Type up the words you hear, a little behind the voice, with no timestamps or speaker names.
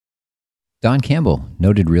Don Campbell,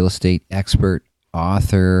 noted real estate expert,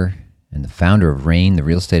 author, and the founder of REIN, the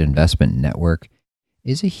Real Estate Investment Network,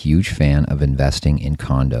 is a huge fan of investing in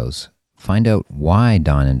condos. Find out why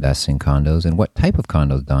Don invests in condos and what type of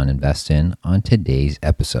condos Don invests in on today's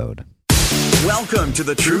episode. Welcome to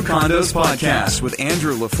the True Condos Podcast with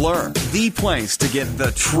Andrew LaFleur, the place to get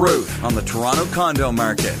the truth on the Toronto condo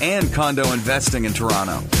market and condo investing in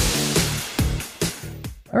Toronto.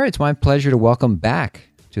 All right, it's my pleasure to welcome back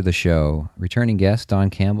to the show returning guest Don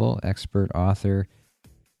Campbell, expert, author.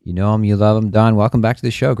 You know him, you love him. Don, welcome back to the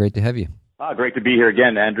show. Great to have you. Great to be here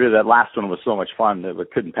again, Andrew. That last one was so much fun that we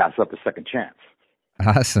couldn't pass up a second chance.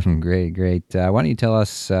 Awesome. Great. Why don't you tell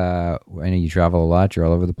us, I know you travel a lot, you're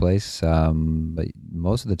all over the place, but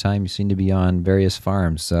most of the time you seem to be on various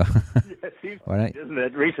farms. So, isn't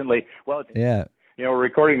it, recently? Well, yeah. You know, we're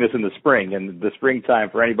recording this in the spring, and the springtime,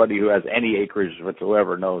 for anybody who has any acreage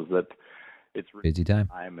whatsoever, knows that it's busy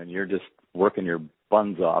time, and you're just working your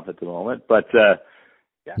buns off at the moment. But,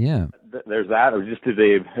 yeah. There's that. We just did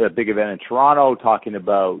a big event in Toronto talking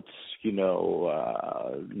about,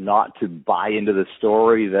 not to buy into the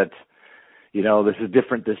story that, this is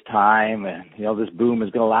different this time and, this boom is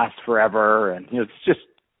going to last forever. And, it's just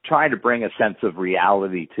trying to bring a sense of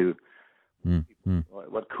reality to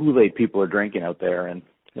what Kool-Aid people are drinking out there. And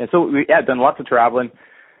so we have done lots of traveling.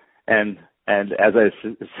 And as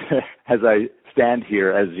I stand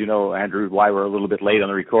here, as you know, Andrew, why we're a little bit late on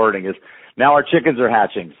the recording is now our chickens are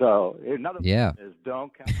hatching. So another thing is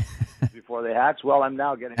don't count before they hatch. Well, I'm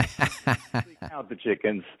now getting to count the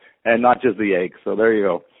chickens and not just the eggs. So there you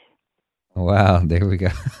go. Wow, there we go.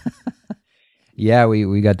 Yeah,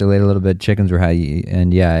 we got delayed a little bit. Chickens were high,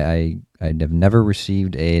 and I have never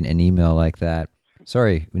received an email like that.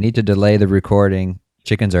 Sorry, we need to delay the recording.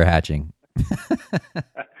 Chickens are hatching.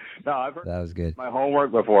 No, I've heard that was good. My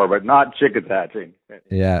homework before, but not chickens hatching.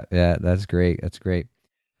 Yeah, that's great. That's great.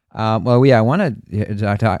 I want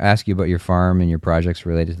to ask you about your farm and your projects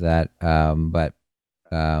related to that. But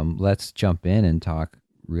let's jump in and talk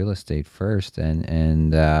real estate first.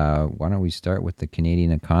 And why don't we start with the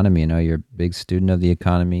Canadian economy? I know you're a big student of the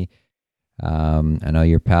economy. I know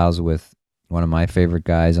you're pals with one of my favorite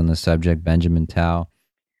guys on the subject, Benjamin Tal.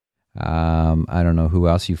 I don't know who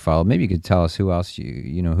else you follow. Maybe you could tell us who else who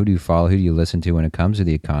do you follow? Who do you listen to when it comes to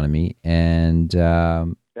the economy? And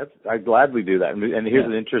I'd gladly do that. And here's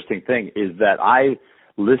an interesting thing is that I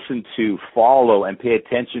listen to, follow, and pay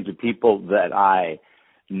attention to people that I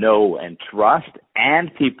know and trust and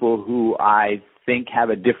people who I think have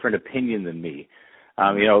a different opinion than me.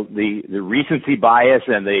 The recency bias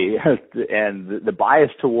and the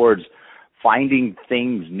bias towards finding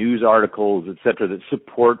things, news articles, etc., that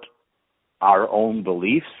support our own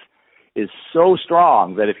beliefs is so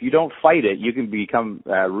strong that if you don't fight it, you can become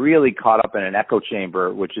really caught up in an echo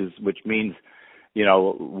chamber, which means,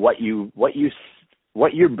 what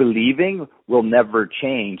you're believing will never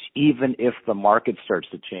change, even if the market starts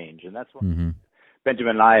to change. And that's what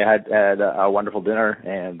Benjamin and I had a wonderful dinner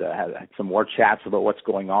and had some more chats about what's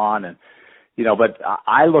going on. And, but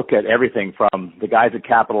I look at everything from the guys at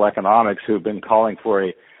Capital Economics who've been calling for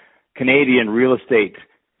a Canadian real estate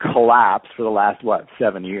collapse for the last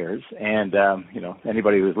 7 years, and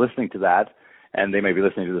anybody who's listening to that, and they may be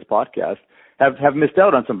listening to this podcast, have missed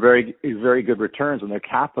out on some very, very good returns on their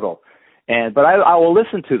capital. But I will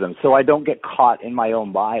listen to them so I don't get caught in my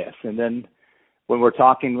own bias. And then when we're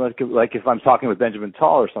talking, like if I'm talking with Benjamin Tal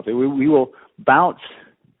or something, we will bounce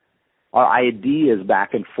our ideas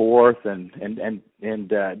back and forth and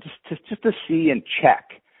just to see and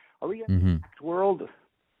check, are we in the fact world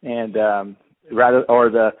and rather, or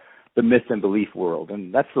the myth and belief world?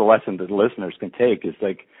 And that's the lesson that the listeners can take is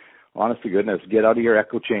like, honest to goodness, get out of your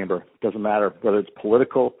echo chamber. Doesn't matter whether it's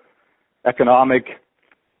political, economic,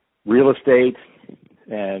 real estate,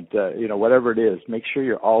 and, whatever it is, make sure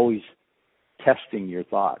you're always testing your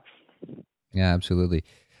thoughts. Yeah, absolutely.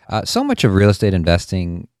 So much of real estate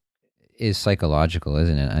investing is psychological,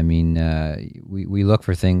 isn't it? I mean, we look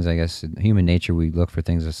for things, I guess, in human nature, we look for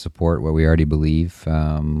things that support what we already believe.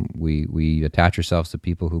 We attach ourselves to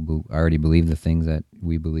people who already believe the things that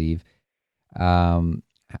we believe.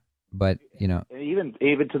 But, even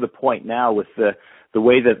to the point now with the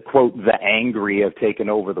way that, quote, the angry have taken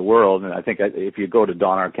over the world. And I think if you go to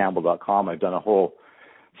donrcampbell.com, I've done a whole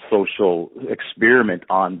social experiment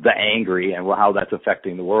on the angry and how that's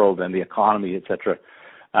affecting the world and the economy, et cetera.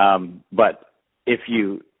 But if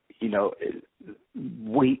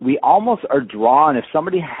we almost are drawn, if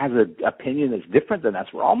somebody has an opinion that's different than us,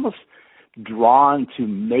 we're almost drawn to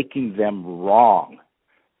making them wrong.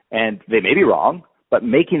 And they may be wrong, but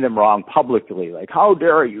making them wrong publicly, like, how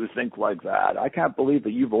dare you think like that? I can't believe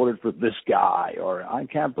that you voted for this guy, or I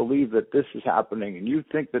can't believe that this is happening, and you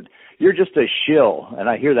think that you're just a shill. And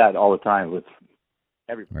I hear that all the time with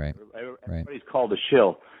everybody. Right. Everybody's called a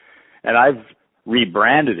shill. And I've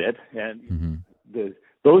rebranded it, and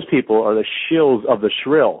those people are the shills of the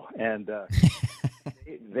shrill, and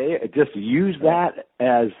they just use that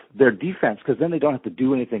as their defense, because then they don't have to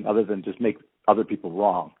do anything other than just make other people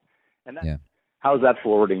wrong. And that, how is that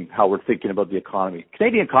forwarding how we're thinking about the economy?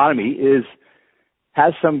 Canadian economy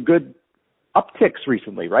has some good upticks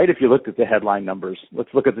recently, right? If you look at the headline numbers, let's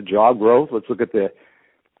look at the job growth. Let's look at the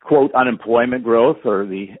quote unemployment growth or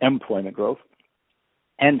the employment growth.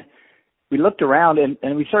 And we looked around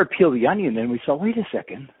and we started to peel the onion, and we saw, wait a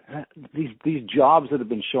second, these jobs that have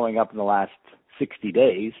been showing up in the last 60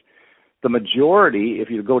 days, the majority, if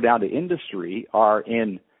you go down to industry, are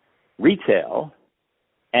in retail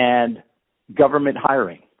and government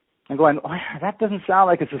hiring. I'm going, oh, that doesn't sound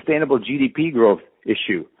like a sustainable GDP growth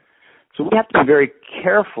issue. So we have to be very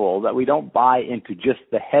careful that we don't buy into just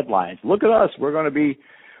the headlines. Look at us, we're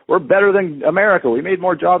better than America. We made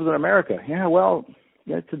more jobs than America. Yeah, well,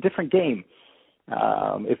 it's a different game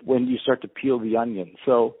when you start to peel the onion.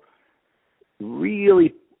 So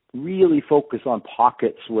really, really focus on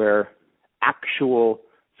pockets where actual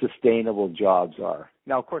sustainable jobs are.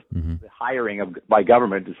 Now, of course, the hiring by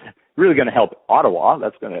government is really going to help Ottawa.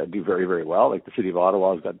 That's going to do very, very well. Like the city of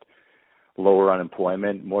Ottawa has got lower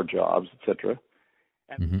unemployment, more jobs, etc.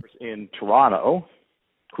 And of course, in Toronto,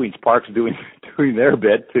 Queen's Park's doing their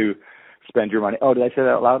bit to spend your money. Oh, did I say that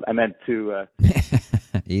out loud? I meant to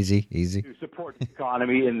easy to support the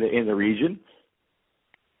economy in the region.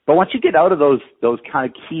 But once you get out of those kind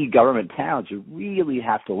of key government towns, you really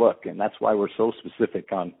have to look, and that's why we're so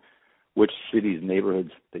specific on which cities and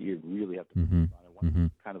neighborhoods that you really have to focus on and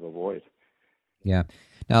what kind of avoid. Yeah.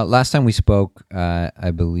 Now, last time we spoke,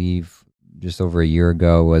 I believe just over a year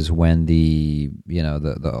ago, was when the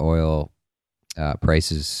oil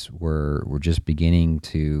prices were just beginning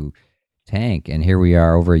to tank, and here we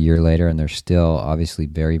are over a year later, and they're still obviously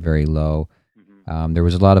very, very low. There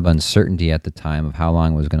was a lot of uncertainty at the time of how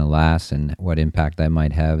long it was going to last and what impact that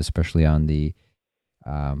might have, especially on the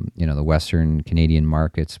the Western Canadian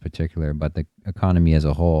markets, in particular, but the economy as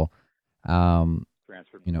a whole.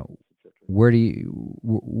 What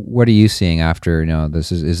are you seeing after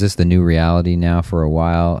is this the new reality now for a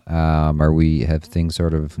while? Have things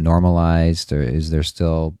sort of normalized, or is there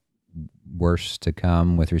still worse to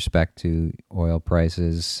come with respect to oil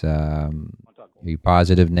prices? Are you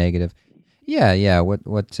positive, negative? Yeah.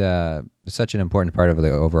 What such an important part of the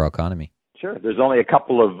overall economy? Sure. There's only a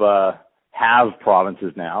couple of have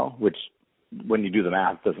provinces now, which when you do the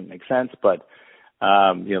math doesn't make sense, but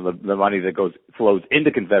the money that flows into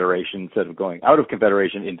Confederation instead of going out of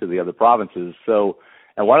Confederation into the other provinces. So,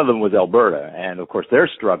 and one of them was Alberta, and of course they're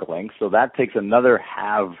struggling. So that takes another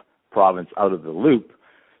have province out of the loop.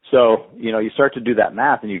 So, you start to do that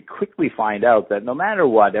math, and you quickly find out that no matter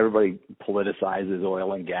what, everybody politicizes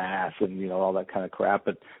oil and gas and, all that kind of crap,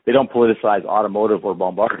 but they don't politicize automotive or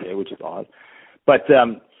Bombardier, which is odd. But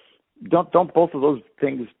don't both of those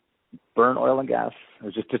things burn oil and gas? It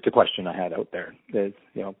was just a question I had out there. There's,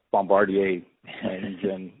 Bombardier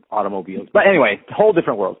and automobiles. But anyway, a whole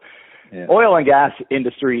different world. Yeah. Oil and gas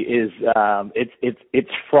industry is it's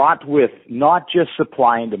fraught with not just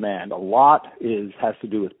supply and demand. A lot has to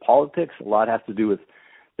do with politics. A lot has to do with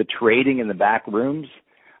the trading in the back rooms.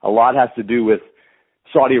 A lot has to do with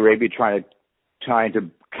Saudi Arabia trying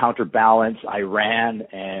to counterbalance Iran,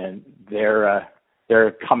 and they're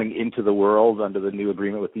coming into the world under the new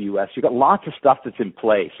agreement with the U.S. You've got lots of stuff that's in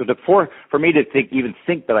play. So for me to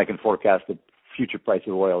think that I can forecast the future price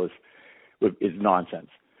of oil is nonsense.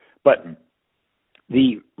 But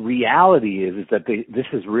the reality is that this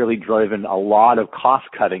has really driven a lot of cost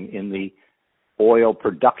cutting in the oil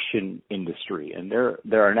production industry, and there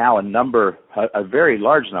are now a very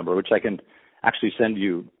large number, which I can actually send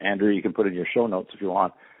you, Andrew. You can put in your show notes if you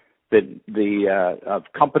want. Of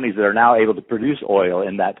companies that are now able to produce oil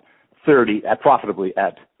in that profitably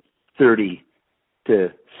at $30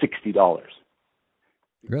 to $60.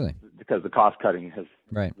 Really? Because the cost cutting has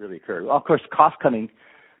right. really occurred. Well, of course, cost cutting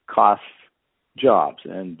costs jobs,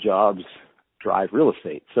 and jobs drive real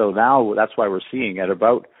estate. So now that's why we're seeing at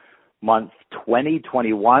about month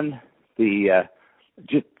 2021, the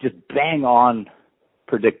just bang on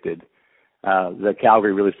predicted. The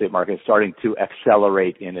Calgary real estate market is starting to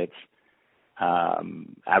accelerate in its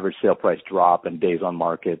average sale price drop and days on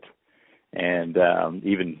market, and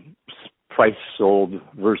even price sold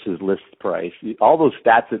versus list price. All those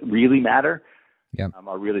stats that really matter Yep.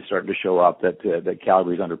 are really starting to show up. That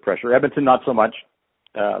Calgary's under pressure. Edmonton, not so much.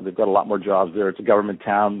 They've got a lot more jobs there. It's a government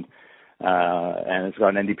town, and it's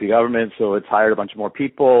got an NDP government, so it's hired a bunch more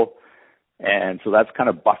people, and so that's kind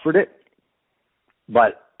of buffered it.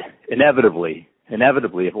 But inevitably,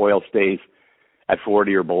 if oil stays at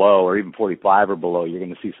 40 or below, or even 45 or below, you're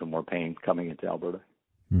going to see some more pain coming into Alberta.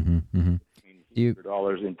 Mm-hmm. Mm-hmm.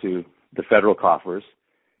 Dollars into the federal coffers.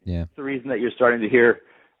 Yeah. It's the reason that you're starting to hear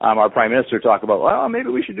our Prime Minister talk about, well, maybe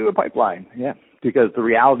we should do a pipeline. Yeah, because the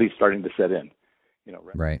reality is starting to set in. You know,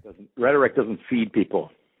 rhetoric doesn't feed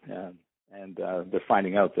people, and they're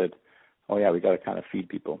finding out that, oh yeah, we got to kind of feed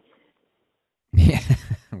people. Yeah,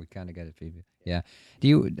 we kind of got to feed people. Yeah. Do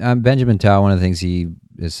you, Benjamin Tao? One of the things he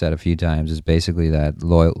has said a few times is basically that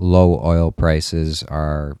low oil prices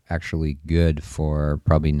are actually good for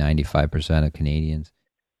probably 95% of Canadians.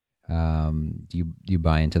 Do you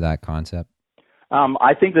buy into that concept?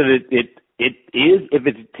 I think that it is, if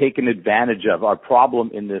it's taken advantage of. Our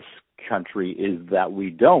problem in this country is that we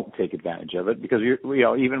don't take advantage of it, because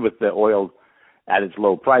even with the oil at its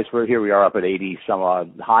low price, we are up at 80, some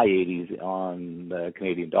odd high 80s on the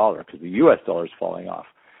Canadian dollar, because the U.S. dollar is falling off.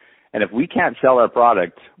 And if we can't sell our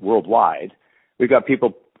product worldwide, we've got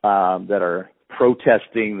people that are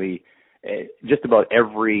protesting just about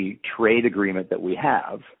every trade agreement that we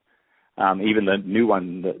have. Even the new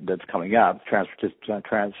one that's coming up,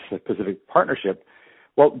 Trans-Pacific Partnership.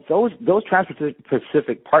 Well, those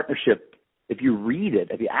Trans-Pacific Partnership, if you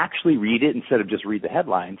actually read it instead of just read the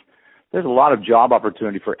headlines, there's a lot of job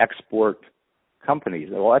opportunity for export companies.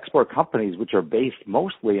 Well, export companies which are based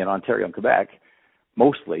mostly in Ontario and Quebec,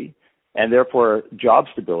 and therefore job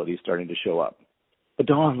stability is starting to show up. But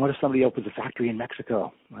Don, what if somebody opens a factory in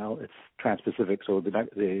Mexico? Well, it's Trans-Pacific, so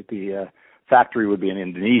the factory would be in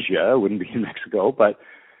Indonesia, it wouldn't be in Mexico. But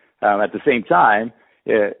at the same time,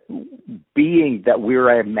 being that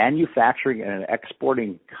we're a manufacturing and an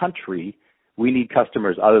exporting country, we need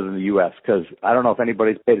customers other than the U.S. Because I don't know if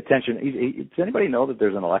anybody's paid attention. Does anybody know that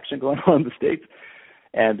there's an election going on in the States?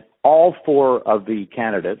 And all four of the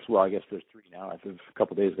candidates, well, I guess there's three now, I think a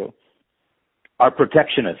couple of days ago, are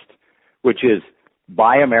protectionist, which is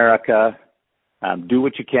buy America, do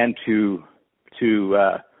what you can to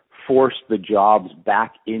force the jobs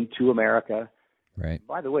back into America. Right.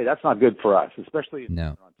 By the way, that's not good for us, especially in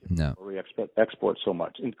Ontario, where we export so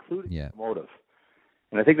much, including automotive.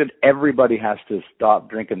 And I think that everybody has to stop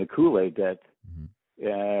drinking the Kool-Aid that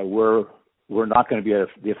we're not going to be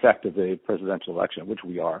the effect of the presidential election, which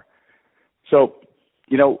we are. So,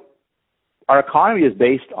 our economy is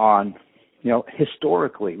based on,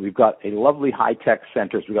 historically, we've got a lovely high-tech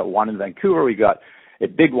centers. We've got one in Vancouver. We've got a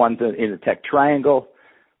big one in the Tech Triangle.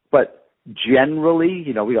 But generally,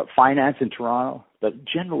 we got finance in Toronto. But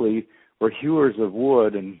generally, we're hewers of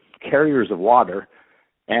wood and carriers of water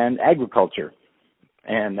and agriculture.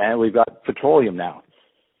 And we've got petroleum now.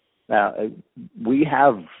 Now, we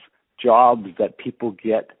have jobs that people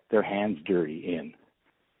get their hands dirty in.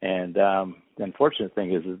 And the unfortunate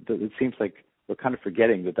thing is that it seems like we're kind of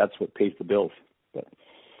forgetting that that's what pays the bills.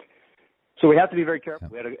 So we have to be very careful.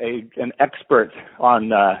 We had an expert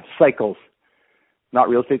on cycles, not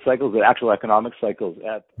real estate cycles, but actual economic cycles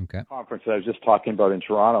at the conference that I was just talking about in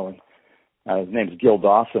Toronto. And his name's Gil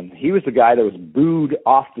Dawson. He was the guy that was booed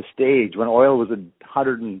off the stage when oil was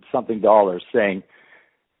 $100 and something, saying,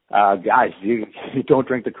 guys, you don't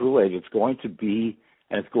drink the Kool-Aid. It's going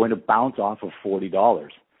to bounce off of $40.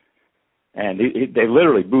 And they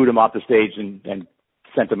literally booed him off the stage and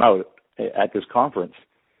sent him out at this conference.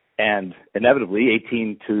 And inevitably,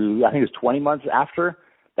 18 to, I think it was 20 months after,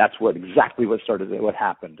 that's what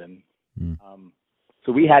happened. And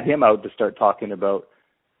so we had him out to start talking about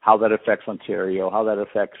how that affects Ontario, how that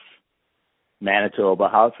affects Manitoba,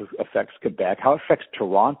 how it affects Quebec, how it affects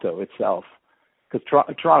Toronto itself. Because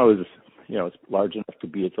Toronto is, it's large enough to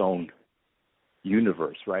be its own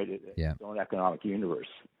universe, right? Its own economic universe.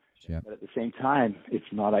 Yeah. But at the same time, it's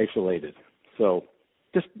not isolated. So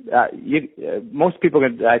just most people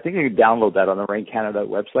I think you can download that on the Rain Canada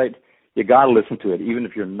website. You got to listen to it, even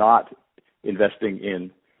if you're not investing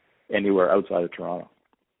in anywhere outside of Toronto.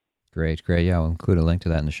 Great. Yeah, I'll include a link to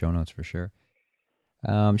that in the show notes for sure.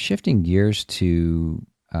 Shifting gears to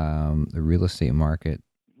the real estate market,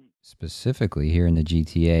 specifically here in the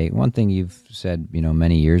GTA, one thing you've said,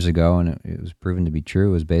 many years ago, and it was proven to be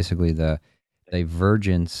true, was basically the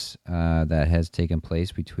divergence that has taken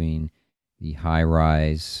place between the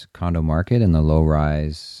high-rise condo market and the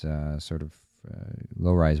low-rise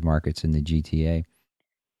low-rise markets in the GTA.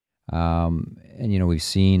 And we've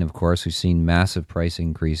seen massive price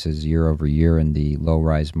increases year over year in the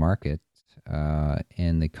low-rise market.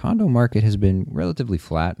 and the condo market has been relatively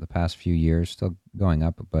flat the past few years, still going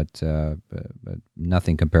up, but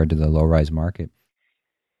nothing compared to the low-rise market.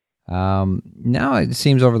 Now it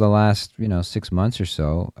seems over the last 6 months or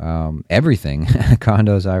so, everything,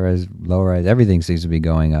 condos, high-rise, low-rise, everything seems to be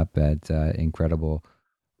going up at incredible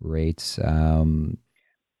rates.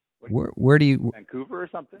 Where do you Vancouver or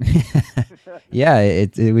something? Yeah,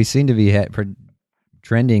 we seem to be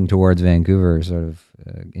trending towards Vancouver sort of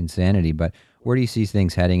insanity. But where do you see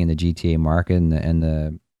things heading in the GTA market and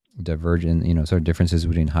the divergent, sort of differences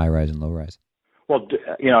between high rise and low rise? Well,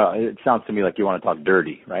 it sounds to me like you want to talk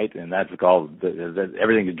dirty, right? And that's called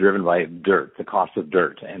everything is driven by dirt, the cost of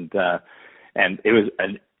dirt, and it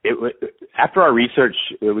was after our research,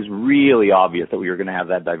 it was really obvious that we were going to have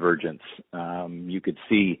that divergence. You could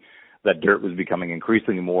see that dirt was becoming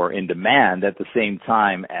increasingly more in demand at the same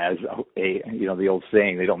time as the old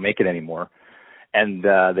saying, they don't make it anymore. And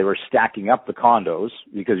they were stacking up the condos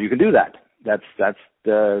because you can do that. That's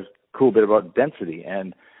the cool bit about density.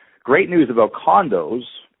 And great news about condos,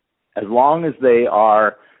 as long as they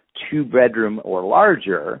are 2-bedroom or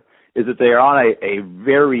larger, is that they are on a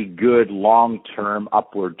very good long-term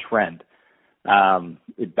upward trend.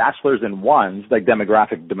 Bachelors and ones, like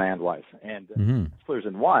demographic demand-wise, and bachelors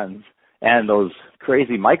and ones, and those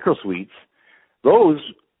crazy micro suites, those,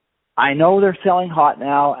 I know they're selling hot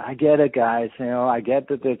now. I get it, guys. I get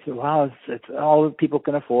that it's all people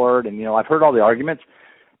can afford, and I've heard all the arguments.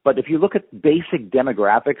 But if you look at basic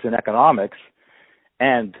demographics and economics,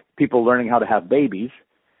 and people learning how to have babies,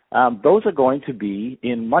 those are going to be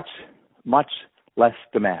in much, much less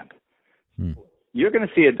demand. You're going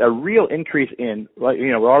to see a real increase in,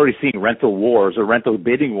 we're already seeing rental wars or rental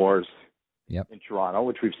bidding wars in Toronto,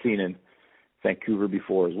 which we've seen in Vancouver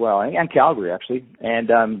before as well, and Calgary actually. And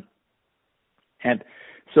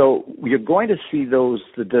so you're going to see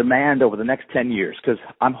the demand over the next 10 years, because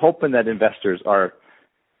I'm hoping that investors are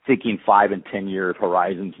thinking 5 and 10 year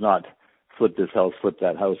horizons, not flip this house, flip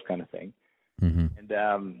that house kind of thing. And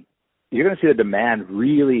you're going to see the demand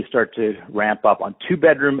really start to ramp up on two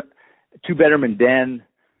bedroom and den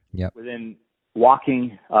within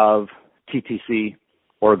walking of TTC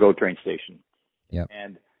or a GO train station.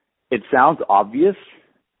 And it sounds obvious,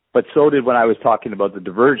 but so did when I was talking about the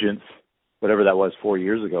divergence, whatever that was 4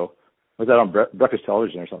 years ago. Was that on Breakfast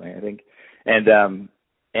Television or something, I think?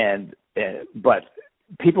 But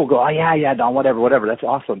people go, oh yeah, Don, whatever, that's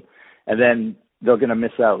awesome. And then they're going to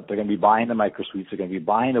miss out. They're going to be buying the micro suites. They're going to be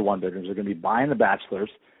buying the 1-bedrooms. They're going to be buying the bachelors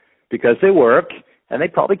because they work and they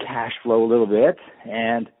probably cash flow a little bit,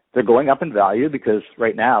 and they're going up in value because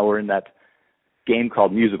right now we're in that game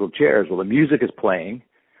called musical chairs. Well, the music is playing.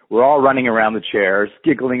 We're all running around the chairs,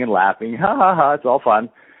 giggling and laughing. Ha, ha, ha, it's all fun.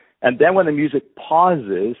 And then when the music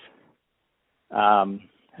pauses, and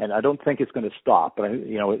I don't think it's going to stop, but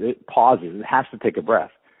it pauses. It has to take a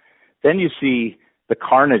breath. Then you see the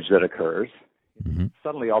carnage that occurs.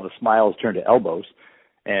 Suddenly all the smiles turn to elbows,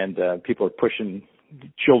 and people are pushing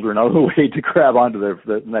children out of the way to grab onto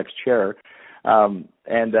the next chair. And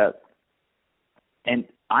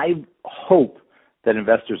I hope that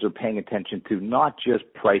investors are paying attention to not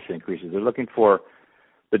just price increases. They're looking for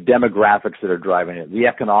the demographics that are driving it, the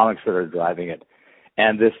economics that are driving it.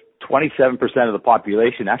 And this 27% of the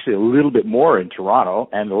population, actually a little bit more in Toronto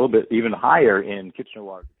and a little bit even higher in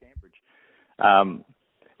Kitchener-Waterloo, Cambridge.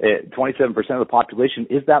 27% of the population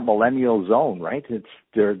is that millennial zone, right?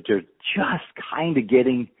 They're just kind of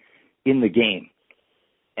getting in the game.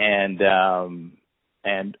 And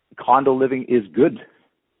condo living is good.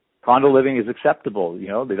 Condo living is acceptable.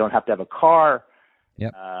 They don't have to have a car.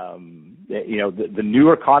 The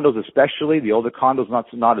newer condos, especially the older condos,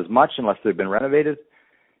 not as much unless they've been renovated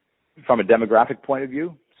from a demographic point of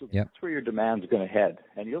view. So that's where your demand's going to head,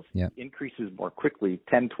 and you'll see increases more quickly,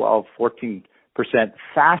 10, 12, 14%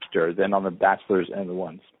 faster than on the bachelors and the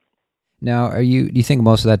ones. Now, do you think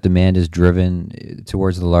most of that demand is driven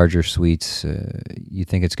towards the larger suites? You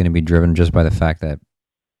think it's going to be driven just by the fact that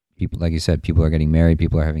people, like you said, people are getting married,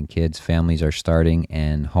 people are having kids, families are starting,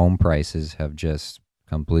 and home prices have just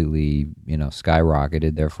completely,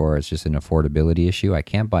 skyrocketed. Therefore, it's just an affordability issue. I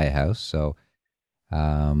can't buy a house. So,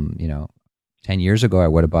 10 years ago, I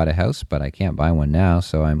would have bought a house, but I can't buy one now.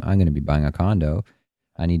 So I'm going to be buying a condo.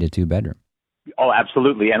 I need a 2-bedroom. Oh,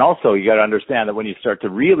 absolutely. And also, you got to understand that when you start to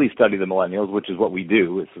really study the millennials, which is what we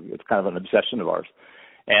do, it's kind of an obsession of ours,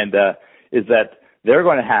 and is that they're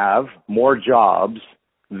going to have more jobs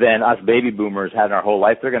than us baby boomers had in our whole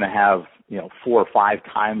life. They're going to have 4 or 5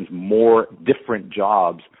 times more different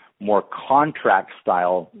jobs, more contract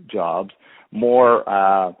style jobs, more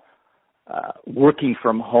working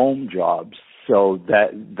from home jobs. So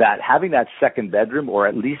that having that second bedroom, or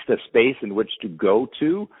at least a space in which to go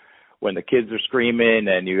to when the kids are screaming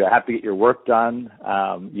and you have to get your work done.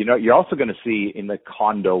 You're also going to see in the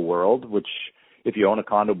condo world, which if you own a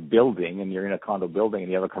condo building and you're in a condo building and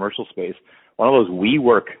you have a commercial space, one of those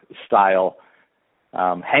WeWork style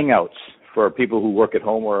hangouts for people who work at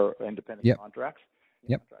home or independent contracts.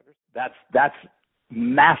 Yep. That's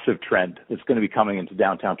massive trend that's going to be coming into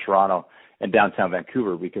downtown Toronto and downtown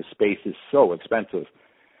Vancouver because space is so expensive.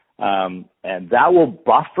 And that will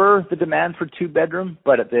buffer the demand for two bedroom,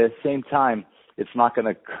 but at the same time, it's not going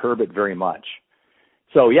to curb it very much.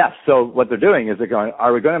 So so what they're doing is they're going,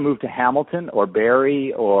 are we going to move to Hamilton or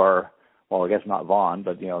Barrie or, well, I guess not Vaughan,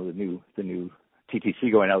 but the new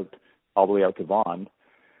TTC going out all the way out to Vaughan.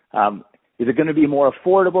 Is it going to be more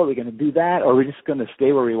affordable? Are we going to do that? Or are we just going to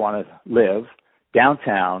stay where we want to live,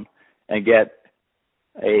 downtown, and get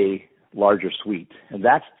a larger suite? And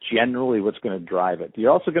that's generally what's going to drive it.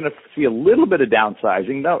 You're also going to see a little bit of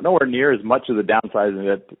downsizing, nowhere near as much of the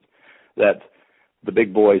downsizing that the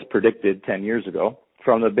big boys predicted 10 years ago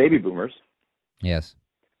from the baby boomers. Yes.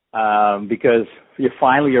 Because you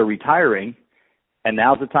finally are retiring, and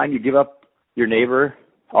now's the time you give up your neighbor,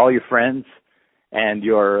 all your friends, and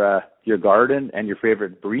your garden and your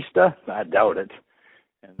favorite barista. I doubt it.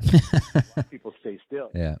 And a lot of people stay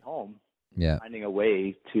still at home, finding a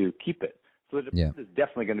way to keep it. So the demand is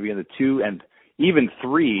definitely going to be in the 2 and even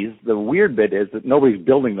 3s. The weird bit is that nobody's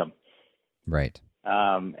building them. Right.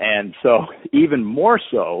 And so even more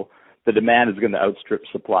so, the demand is going to outstrip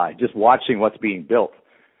supply. Just watching what's being built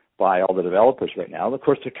by all the developers right now. Of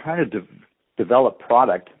course, they're trying to develop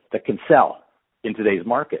product that can sell in today's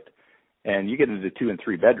market. And you get into 2 and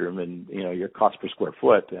 3 bedroom and, your cost per square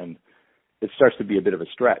foot, and it starts to be a bit of a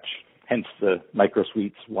stretch. Hence the micro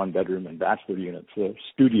suites, 1 bedroom and bachelor units, the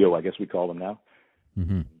studio, I guess we call them now.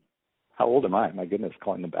 Mm-hmm. How old am I? My goodness,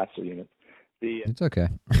 calling them bachelor units. It's okay.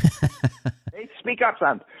 Hey, speak up,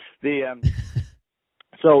 son.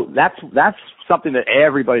 So that's something that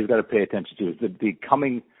everybody's got to pay attention to. Is the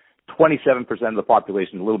coming 27% of the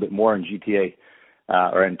population, a little bit more in GTA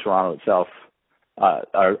or in Toronto itself,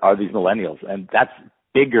 are these millennials, and that's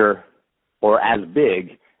bigger or as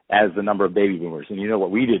big as the number of baby boomers. And you know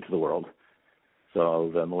what we did to the world.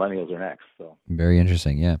 So the millennials are next. So very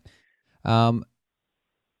interesting. Yeah.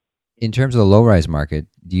 In terms of the low-rise market,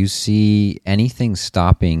 do you see anything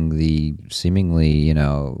stopping the seemingly,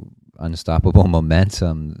 unstoppable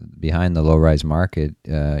momentum behind the low-rise market,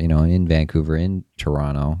 in Vancouver, in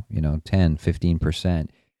Toronto, 10, 15%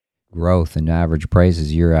 growth in average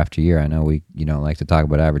prices year after year? I know we, like to talk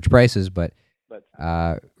about average prices, but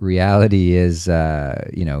reality is,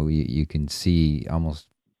 you can see, almost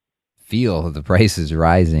feel the prices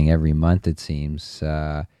rising every month, it seems.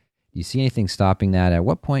 Do you see anything stopping that? At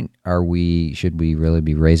what point should we really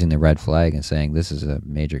be raising the red flag and saying this is a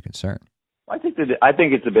major concern? I think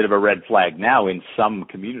it's a bit of a red flag now in some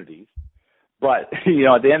communities, but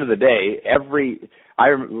at the end of the day,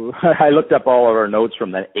 I looked up all of our notes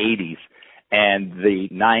from the 80s and the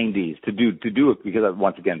 90s to do it because of,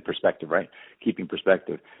 once again, perspective, right? Keeping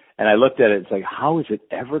perspective. And I looked at it, it's like, how is it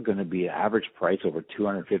ever going to be an average price over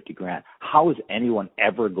 $250,000? How is anyone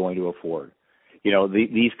ever going to afford?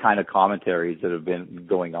 These kind of commentaries that have been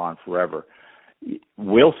going on forever.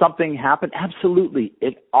 Will something happen? Absolutely.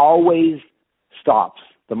 It always stops.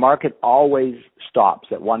 The market always stops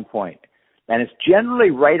at one point. And it's generally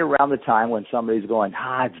right around the time when somebody's going,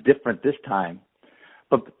 it's different this time.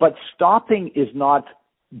 But stopping is not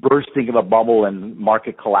bursting of a bubble and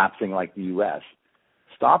market collapsing like the U.S.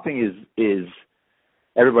 Stopping is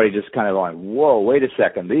everybody just kind of going, whoa, wait a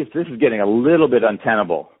second. This is getting a little bit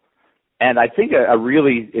untenable. And I think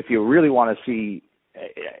if you really want to see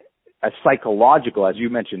a psychological, as you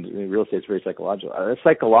mentioned, real estate is very psychological, a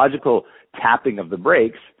psychological tapping of the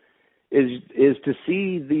brakes is to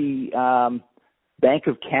see the Bank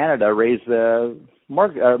of Canada raise the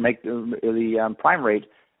make the prime rate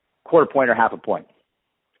quarter point or half a point.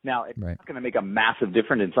 Now, it's not going to make a massive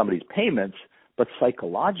difference in somebody's payments, but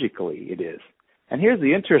psychologically it is. And here's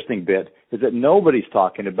the interesting bit, is that nobody's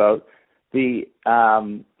talking about the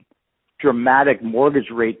dramatic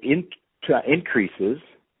mortgage rate increases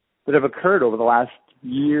that have occurred over the last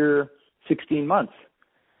year, 16 months.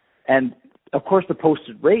 And, of course, the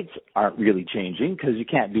posted rates aren't really changing because you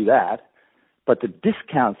can't do that. But the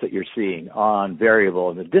discounts that you're seeing on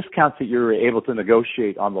variable and the discounts that you're able to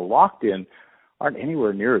negotiate on the locked-in aren't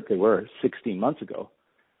anywhere near what they were 16 months ago.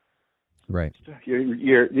 Right.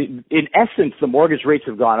 In essence, the mortgage rates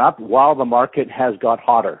have gone up while the market has got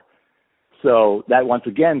hotter. So that once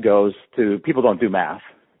again goes to, people don't do math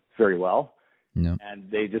very well. No. and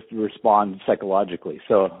they just respond psychologically.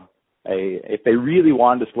 So if they really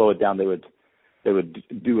wanted to slow it down, they would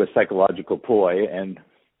do a psychological ploy and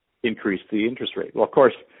increase the interest rate. Well, of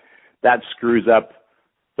course, that screws up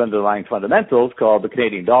the underlying fundamentals called the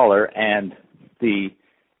Canadian dollar and the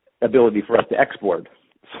ability for us to export.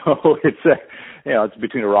 So it's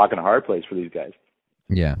between a rock and a hard place for these guys.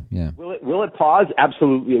 Yeah. Will it pause?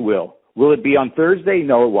 Absolutely, it will. Will it be on Thursday?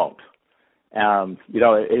 No, it won't.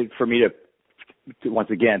 For me to once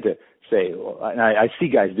again to say, and I see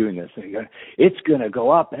guys doing this. It's going to go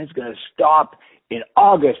up and it's going to stop in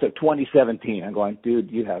August of 2017. I'm going,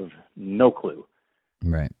 dude, you have no clue.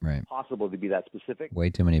 Right. It's possible to be that specific. Way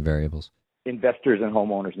too many variables. Investors and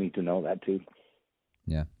homeowners need to know that too.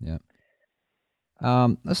 Yeah.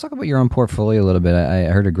 Let's talk about your own portfolio a little bit. I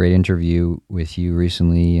heard a great interview with you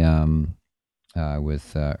recently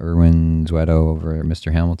with Erwin Zueto over at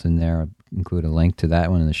Mr. Hamilton there. I'll include a link to that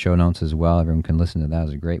one in the show notes as well. Everyone can listen to that. It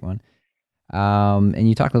was a great one. And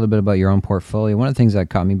you talked a little bit about your own portfolio. One of the things that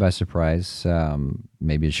caught me by surprise,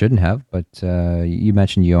 maybe it shouldn't have, but you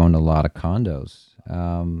mentioned you own a lot of condos.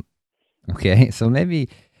 Okay, so maybe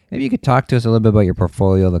you could talk to us a little bit about your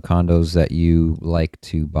portfolio, the condos that you like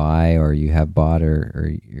to buy or you have bought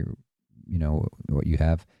or what you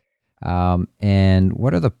have. And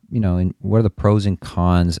what are the pros and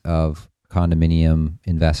cons of condominium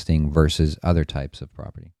investing versus other types of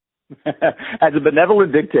property? As a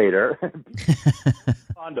benevolent dictator,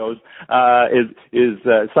 condos is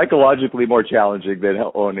psychologically more challenging than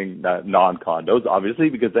owning non-condos, obviously,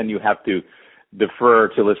 because then you have to defer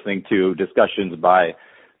to listening to discussions by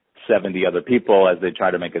 70 other people as they try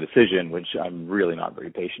to make a decision, which I'm really not very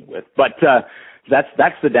patient with. But that's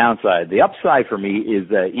the downside. The upside for me is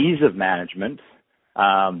the ease of management,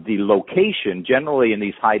 the location. Generally in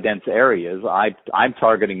these high dense areas, I'm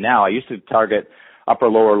targeting now. I used to target upper,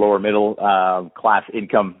 lower middle class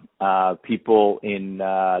income people in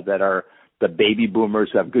that are the baby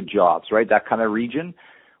boomers who have good jobs, right? That kind of region.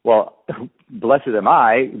 Well, blessed am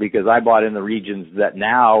I, because I bought in the regions that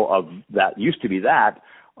used to be that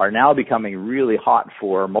are now becoming really hot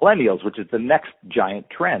for millennials, which is the next giant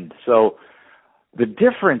trend. So the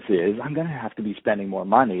difference is I'm going to have to be spending more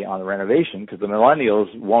money on the renovation because the millennials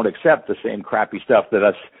won't accept the same crappy stuff that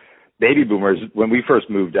us baby boomers, when we first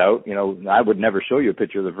moved out, I would never show you a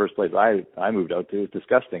picture of the first place I moved out to. It's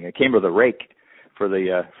disgusting. It came with a rake for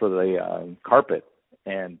the carpet,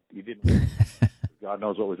 and you didn't. God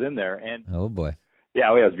knows what was in there. And oh boy,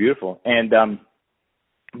 yeah, it was beautiful. And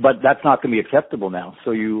but that's not going to be acceptable now.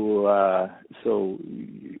 So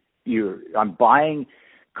I'm buying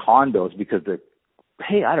condos because they're,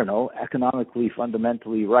 economically,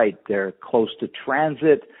 fundamentally right. They're close to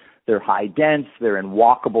transit. They're high dense. They're in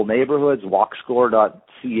walkable neighborhoods.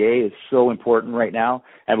 Walkscore.ca is so important right now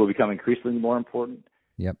and will become increasingly more important.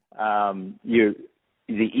 Yep.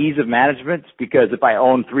 The ease of management, because if I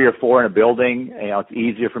own 3 or 4 in a building, it's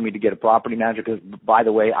easier for me to get a property manager. Because, by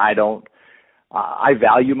the way, I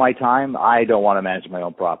value my time. I don't want to manage my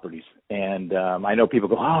own properties. And I know people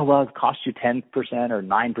go, oh, well, it costs you 10% or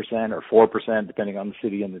 9% or 4%, depending on the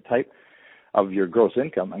city and the type of your gross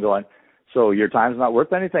income. I'm going, so your time's not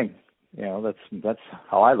worth anything. That's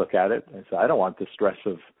how I look at it. So I don't want the stress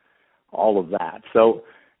of all of that. So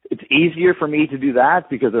it's easier for me to do that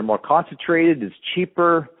because they're more concentrated. It's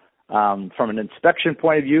cheaper from an inspection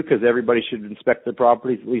point of view because everybody should inspect their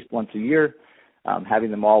properties at least once a year.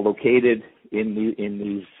 Having them all located in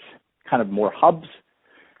these kind of more hubs.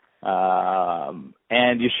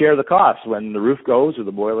 And you share the costs when the roof goes or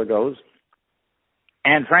the boiler goes.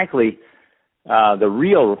 And frankly, the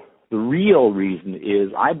real reason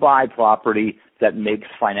is I buy property that makes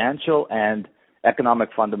financial and economic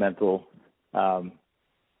fundamental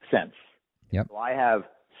sense. Yep. So I have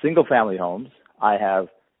single family homes. I have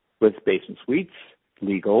with basement suites,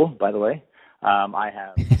 legal, by the way. I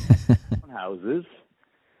have houses.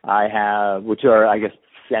 I have, which are, I guess,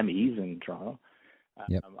 semis in Toronto.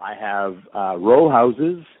 Yep. I have row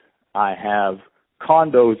houses. I have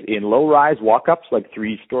condos in low-rise walk-ups, like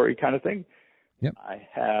 3-story kind of thing. Yep. I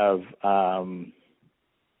have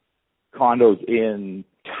condos in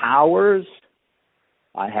towers.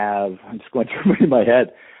 I'm just going through in my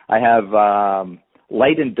head. I have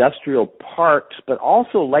light industrial parks, but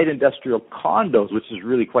also light industrial condos, which is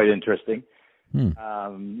really quite interesting. You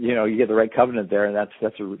get the right covenant there, and that's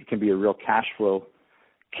can be a real cash flow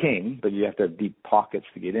king, but you have to have deep pockets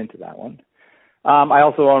to get into that one. I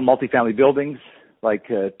also own multifamily buildings, like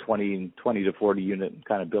 20 to 40 unit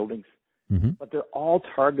kind of buildings, but they're all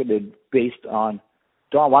targeted based on,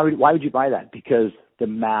 Don, why would you buy that? Because the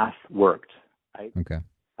math worked. Okay.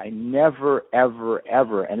 I never, ever,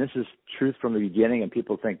 ever, and this is truth from the beginning, and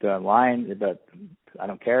people think they're online, but I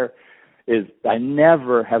don't care, is I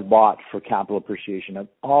never have bought for capital appreciation. I've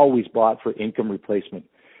always bought for income replacement,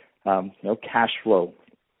 cash flow.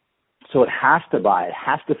 So it has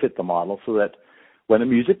to fit the model so that when the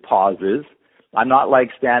music pauses, I'm not like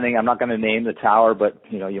standing, I'm not going to name the tower, but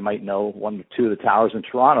you might know one or two of the towers in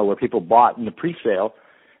Toronto where people bought in the pre-sale,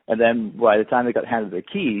 and then by the time they got handed their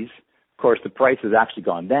keys, of course, the price has actually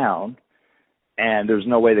gone down, and there's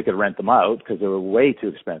no way they could rent them out because they were way too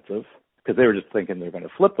expensive because they were just thinking they were going to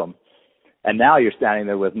flip them. And now you're standing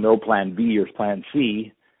there with no plan B or plan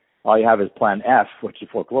C. All you have is plan F, which is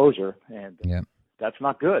foreclosure, and that's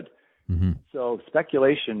not good. Mm-hmm. So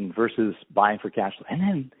speculation versus buying for cash flow. And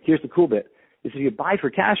then here's the cool bit, is if you buy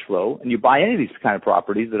for cash flow and you buy any of these kind of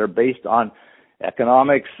properties that are based on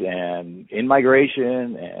economics and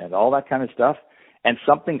in-migration and all that kind of stuff, and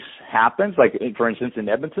something happens, like for instance in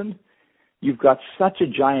Edmonton, you've got such a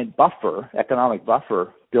giant buffer, economic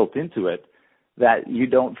buffer built into it, that you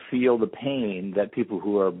don't feel the pain that people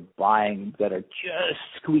who are buying that are just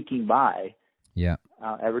squeaking by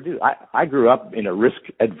ever do. I grew up in a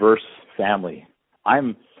risk-adverse family.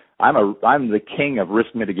 I'm the king of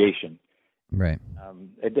risk mitigation. Right.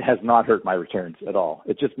 It has not hurt my returns at all.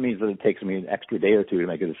 It just means that it takes me an extra day or two to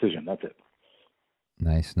make a decision. That's it.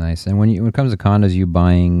 Nice. And when it comes to condos, you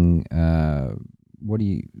buying? What do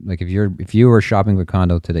you like? If you were shopping for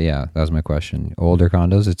condo today? Yeah, that was my question. Older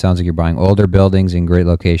condos. It sounds like you're buying older buildings in great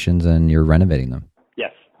locations and you're renovating them.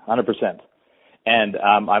 Yes, 100%. And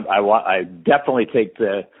I definitely take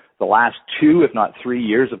the last 2, if not 3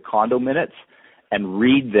 years of condo minutes and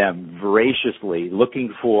read them voraciously,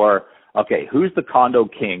 looking for, okay, who's the condo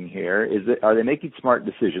king here? Are they making smart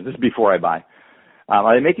decisions? This is before I buy.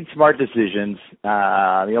 Are they making smart decisions?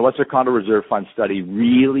 What's their condo reserve fund study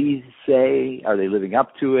really say? Are they living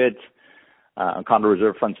up to it? Condo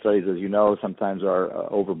reserve fund studies, as you know, sometimes are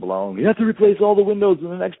overblown. You have to replace all the windows in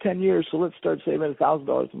the next 10 years, so let's start saving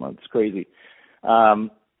 $1,000 a month. It's crazy.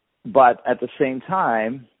 But at the same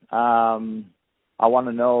time, I want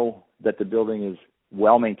to know that the building is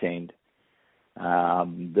well maintained.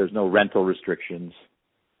 There's no rental restrictions.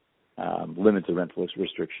 Limited rental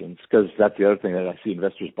restrictions, because that's the other thing that I see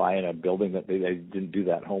investors buy in a building that they didn't do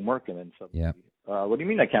that homework, and then suddenly, what do you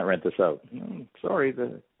mean I can't rent this out? Sorry,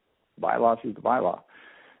 the bylaw is the bylaw,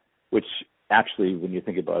 which actually, when you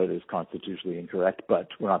think about it, is constitutionally incorrect, but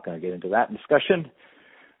we're not going to get into that discussion.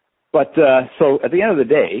 But so at the end of the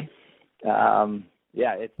day,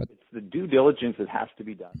 it's the due diligence that has to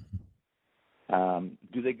be done.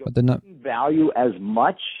 Do they go value as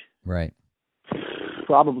much? Right.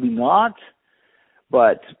 Probably not,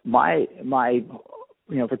 but my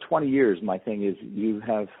for 20 years, my thing is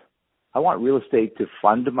I want real estate to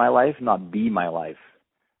fund my life, not be my life.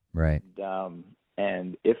 Right.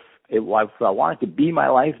 And if I want it to be my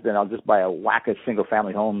life, then I'll just buy a whack of single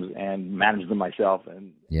family homes and manage them myself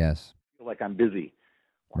and feel like I'm busy.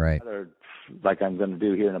 Right. Like I'm going to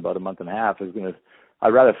do here in about a month and a half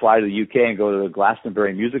I'd rather fly to the UK and go to the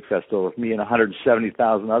Glastonbury Music Festival with me and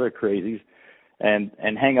 170,000 other crazies and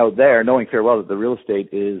hang out there knowing fair well that the real estate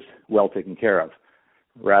is well taken care of,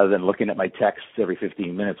 rather than looking at my texts every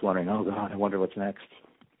 15 minutes wondering, oh God, I wonder what's next.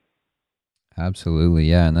 Absolutely,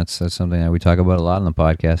 yeah, and that's something that we talk about a lot on the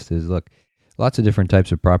podcast is, look, lots of different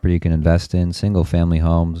types of property you can invest in. Single-family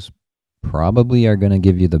homes probably are going to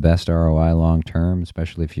give you the best ROI long-term,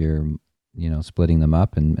 especially if you're, splitting them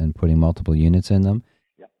up and putting multiple units in them.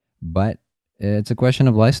 Yep. But it's a question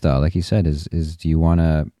of lifestyle, like you said, is do you want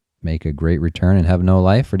to make a great return and have no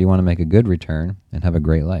life, or do you want to make a good return and have a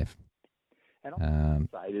great life? And on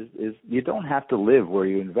the side is you don't have to live where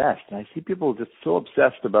you invest. And I see people just so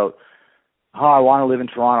obsessed about, I want to live in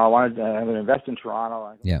Toronto. I want to invest in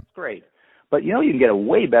Toronto. That's great. But, you can get a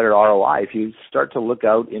way better ROI if you start to look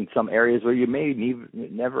out in some areas where you may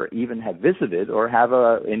never even have visited or have,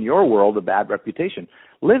 in your world, a bad reputation.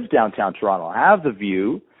 Live downtown Toronto. Have the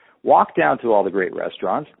view. Walk down to all the great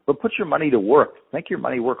restaurants, but put your money to work. Make your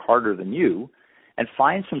money work harder than you, and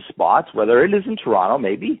find some spots, whether it is in Toronto,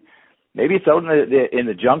 maybe it's out in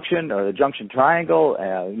the Junction or the Junction Triangle.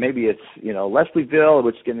 Maybe it's Leslieville,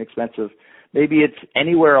 which is getting expensive. Maybe it's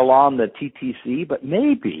anywhere along the TTC, but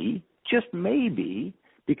maybe, just maybe,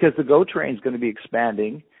 because the GO train is going to be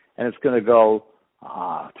expanding and it's going to go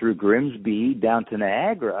through Grimsby down to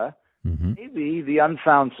Niagara. Mm-hmm. Maybe the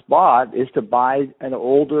unfound spot is to buy an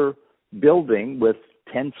older building with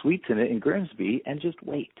 10 suites in it in Grimsby and just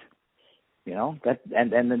wait,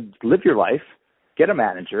 and then live your life, get a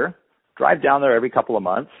manager, drive down there every couple of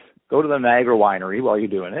months, go to the Niagara Winery while you're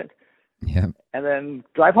doing it, and then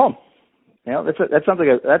drive home. You know, that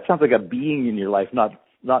sounds like a being in your life, not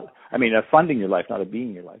I mean, a funding your life, not a being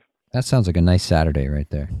in your life. That sounds like a nice Saturday right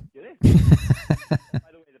there. It is. By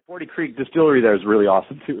the way, the Forty Creek Distillery there is really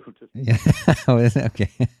awesome too. Yeah. Okay.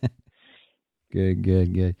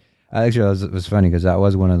 Good. Actually, it was funny because that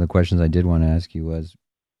was one of the questions I did want to ask you was,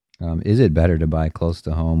 is it better to buy close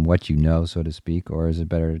to home, what you know, so to speak, or is it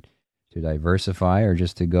better to diversify or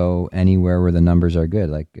just to go anywhere where the numbers are good?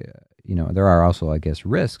 Like, there are also, I guess,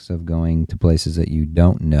 risks of going to places that you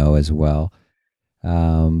don't know as well.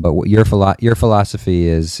 But what your philosophy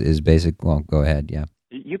is basic. Well, go ahead. Yeah.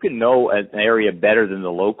 You can know an area better than the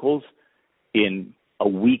locals in a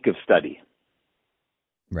week of study.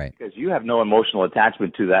 Right. Because you have no emotional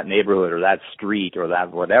attachment to that neighborhood or that street or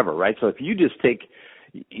that whatever, right? So if you just take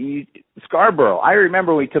Scarborough, I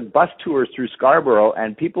remember we took bus tours through Scarborough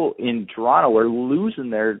and people in Toronto were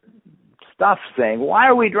losing their stuff saying, why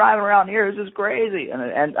are we driving around here? This is crazy.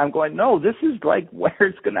 And I'm going, no, this is like where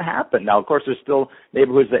it's going to happen. Now, of course, there's still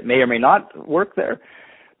neighborhoods that may or may not work there,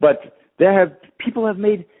 but people have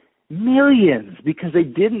made millions because they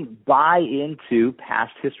didn't buy into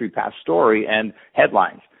past history, past story, and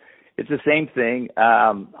headlines. It's the same thing.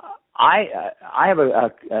 I have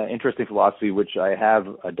a interesting philosophy which I have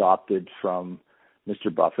adopted from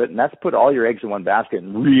Mr. Buffett, and that's put all your eggs in one basket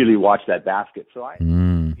and really watch that basket. So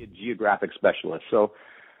I'm a geographic specialist. So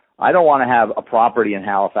I don't want to have a property in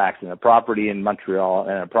Halifax and a property in Montreal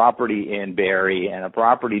and a property in Barrie and a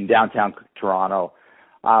property in downtown Toronto.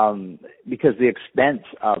 Because the expense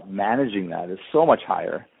of managing that is so much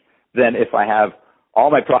higher than if I have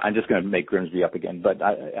all my I'm just going to make Grimsby up again, but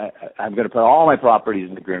I'm going to put all my properties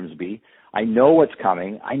into Grimsby. I know what's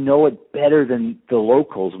coming. I know it better than the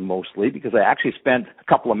locals mostly because I actually spent a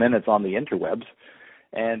couple of minutes on the interwebs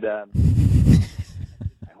and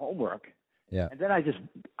my homework. Yeah. And then I just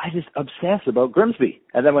obsess about Grimsby.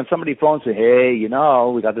 And then when somebody phones and say, hey,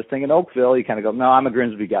 we got this thing in Oakville, you kind of go, no, I'm a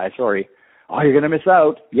Grimsby guy. Sorry. Oh, you're going to miss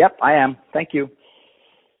out. Yep, I am. Thank you.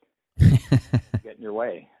 Get in your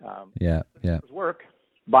way. Yeah. Work,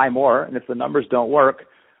 buy more, and if the numbers don't work,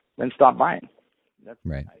 then stop buying. That's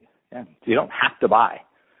right. Yeah. So you don't have to buy.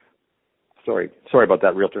 Sorry about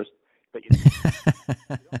that, realtors. But you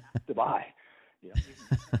don't have to buy.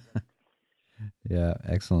 Yeah,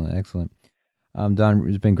 excellent. Don,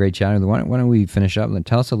 it's been great chatting. Why don't we finish up and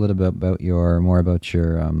tell us a little bit about your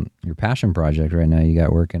passion project right now you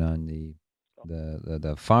got working on the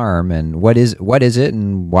farm, and what is it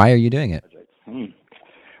and why are you doing it?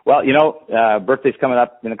 Well, birthday's coming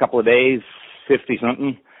up in a couple of days, 50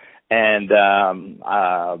 something, and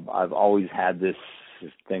I've always had this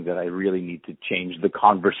thing that I really need to change the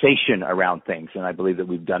conversation around things, and I believe that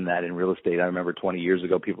we've done that in real estate. I remember 20 years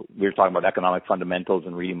ago, we were talking about economic fundamentals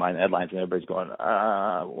and reading my headlines, and everybody's going,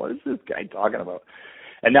 what is this guy talking about?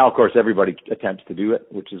 And now, of course, everybody attempts to do it,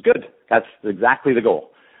 which is good. That's exactly the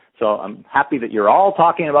goal. So I'm happy that you're all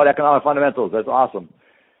talking about economic fundamentals. That's awesome.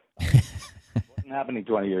 It wasn't happening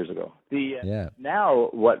 20 years ago. Now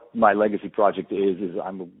what my legacy project is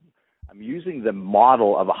I'm using the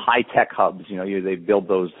model of a high-tech hubs. They build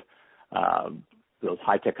those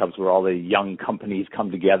high-tech hubs where all the young companies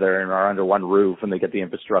come together and are under one roof and they get the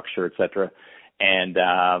infrastructure, et cetera. And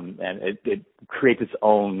it creates its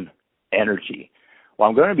own energy. Well,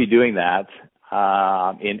 I'm going to be doing that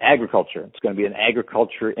in agriculture. It's going to be an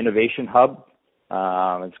agriculture innovation hub.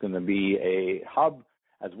 It's going to be a hub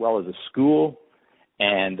as well as a school.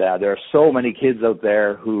 And there are so many kids out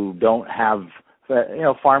there who don't have,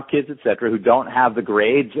 farm kids, et cetera, who don't have the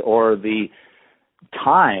grades or the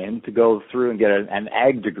time to go through and get an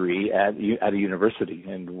ag degree at a university.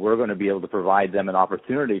 And we're going to be able to provide them an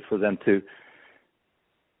opportunity for them to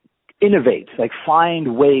innovate, like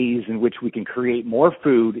find ways in which we can create more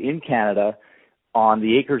food in Canada on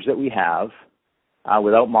the acres that we have,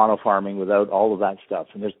 without mono-farming, without all of that stuff.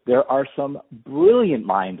 And there are some brilliant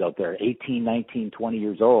minds out there, 18, 19, 20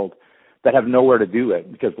 years old, that have nowhere to do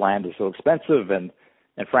it because land is so expensive. And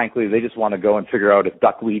frankly, they just want to go and figure out if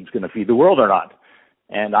duckweed's going to feed the world or not.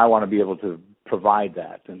 And I want to be able to provide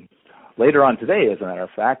that. And later on today, as a matter of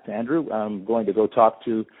fact, Andrew, I'm going to go talk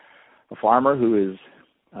to a farmer who is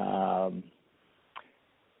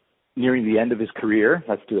nearing the end of his career.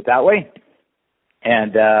 Let's do it that way.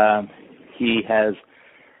 And he has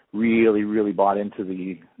really, really bought into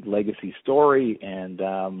the legacy story, and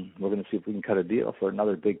we're going to see if we can cut a deal for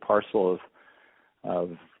another big parcel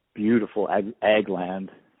of beautiful ag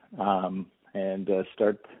land and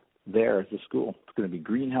start there as a school. It's going to be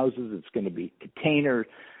greenhouses. It's going to be container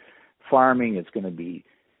farming. It's going to be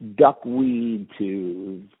duckweed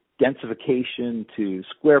to densification to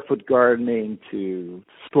square foot gardening to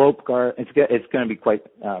slope garden. It's going to be quite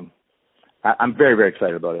I'm very, very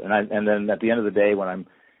excited about it. And then at the end of the day, when I'm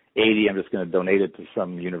 80, I'm just going to donate it to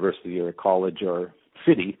some university or college or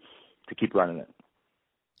city to keep running it.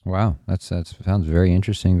 Wow, that sounds very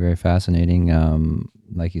interesting, very fascinating.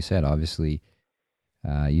 Like you said, obviously,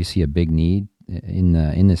 you see a big need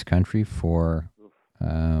in this country for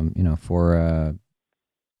for a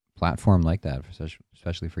platform like that,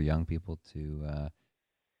 especially for young people to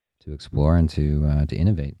explore and to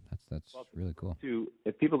innovate. That's really cool.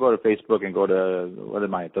 If people go to Facebook and go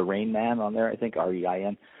to the Rain Man on there, I think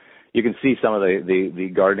REIN, you can see some of the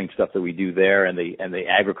gardening stuff that we do there, and the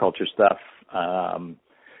agriculture stuff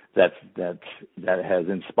that has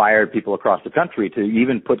inspired people across the country to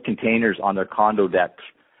even put containers on their condo decks.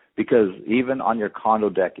 Because even on your condo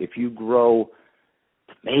deck, if you grow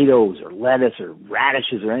tomatoes or lettuce or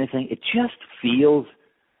radishes or anything, it just feels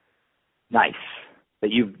nice that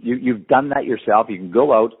you've done that yourself. You can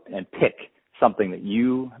go out and pick something that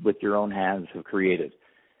you, with your own hands, have created.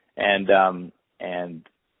 And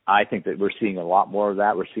I think that we're seeing a lot more of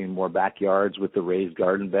that. We're seeing more backyards with the raised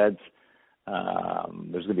garden beds.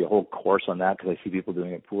 There's going to be a whole course on that because I see people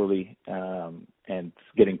doing it poorly and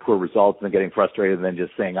getting poor results and then getting frustrated and then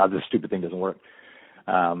just saying, "Oh, this stupid thing doesn't work."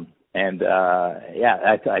 I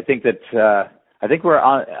think that I think we're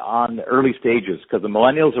on the early stages because the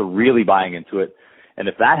millennials are really buying into it. And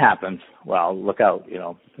if that happens, well, look out!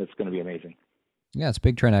 It's going to be amazing. Yeah, it's a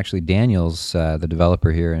big trend actually. Daniels, the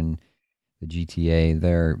developer here in the GTA,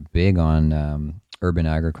 they're big on urban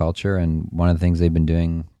agriculture, and one of the things they've been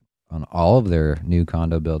doing on all of their new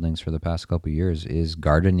condo buildings for the past couple of years is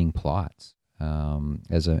gardening plots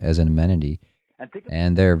as an amenity,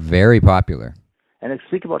 and they're very popular. And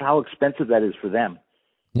think about how expensive that is for them.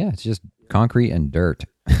 Yeah, it's just concrete and dirt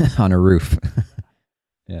on a roof.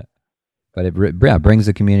 Yeah, but it brings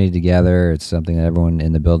the community together. It's something that everyone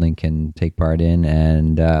in the building can take part in,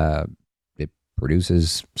 and it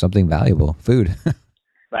produces something valuable, food.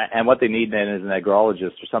 And what they need then is an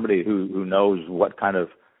agrologist or somebody who knows what kind of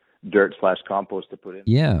dirt/compost to put in.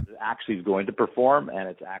 Yeah. It actually is going to perform, and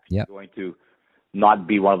it's actually going to not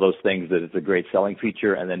be one of those things that it's a great selling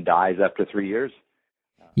feature and then dies after 3 years.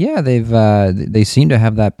 Yeah, they seem to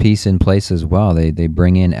have that piece in place as well. They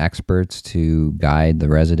bring in experts to guide the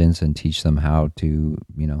residents and teach them how to,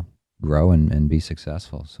 grow and be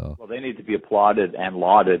successful. So they need to be applauded and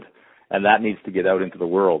lauded, and that needs to get out into the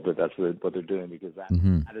world that that's what they're doing, because that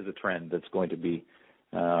is a trend that's going to be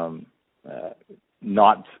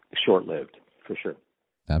not short-lived, for sure.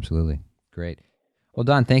 Absolutely. Great. Well,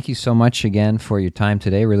 Don, thank you so much again for your time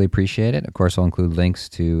today. Really appreciate it. Of course, I'll include links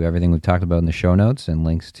to everything we've talked about in the show notes and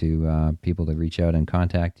links to people to reach out and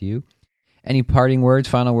contact you. Any parting words,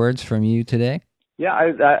 final words from you today? Yeah,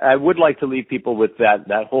 I would like to leave people with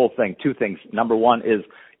that whole thing. Two things. Number one is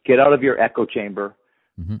get out of your echo chamber.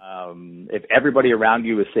 Mm-hmm. If everybody around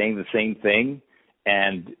you is saying the same thing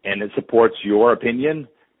and it supports your opinion,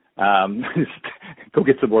 go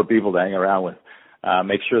get some more people to hang around with.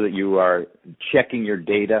 Make sure that you are checking your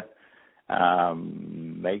data.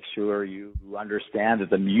 Make sure you understand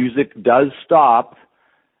that the music does stop.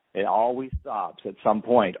 It always stops at some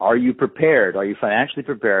point. Are you prepared? Are you financially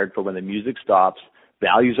prepared for when the music stops?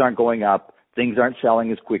 Values aren't going up. Things aren't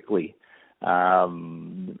selling as quickly.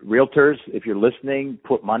 Realtors, if you're listening,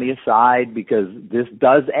 put money aside because this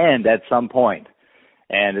does end at some point.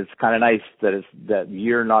 And it's kind of nice that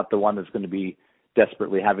you're not the one that's going to be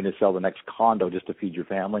desperately having to sell the next condo just to feed your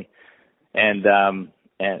family. And so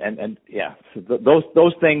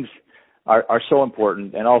those things are so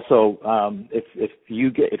important. And also, if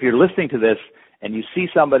you're listening to this and you see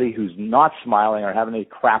somebody who's not smiling or having a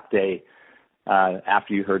crap day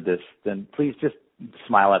after you heard this, then please just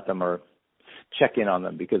smile at them or check in on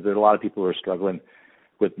them, because there are a lot of people who are struggling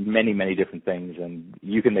with many, many different things, and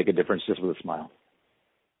you can make a difference just with a smile.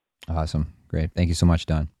 Awesome. Great. Thank you so much,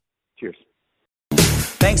 Don. Cheers.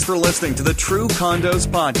 Thanks for listening to the True Condos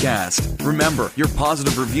Podcast. Remember, your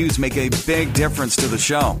positive reviews make a big difference to the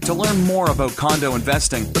show. To learn more about condo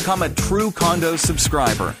investing, become a True Condos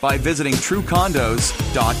subscriber by visiting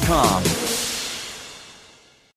truecondos.com.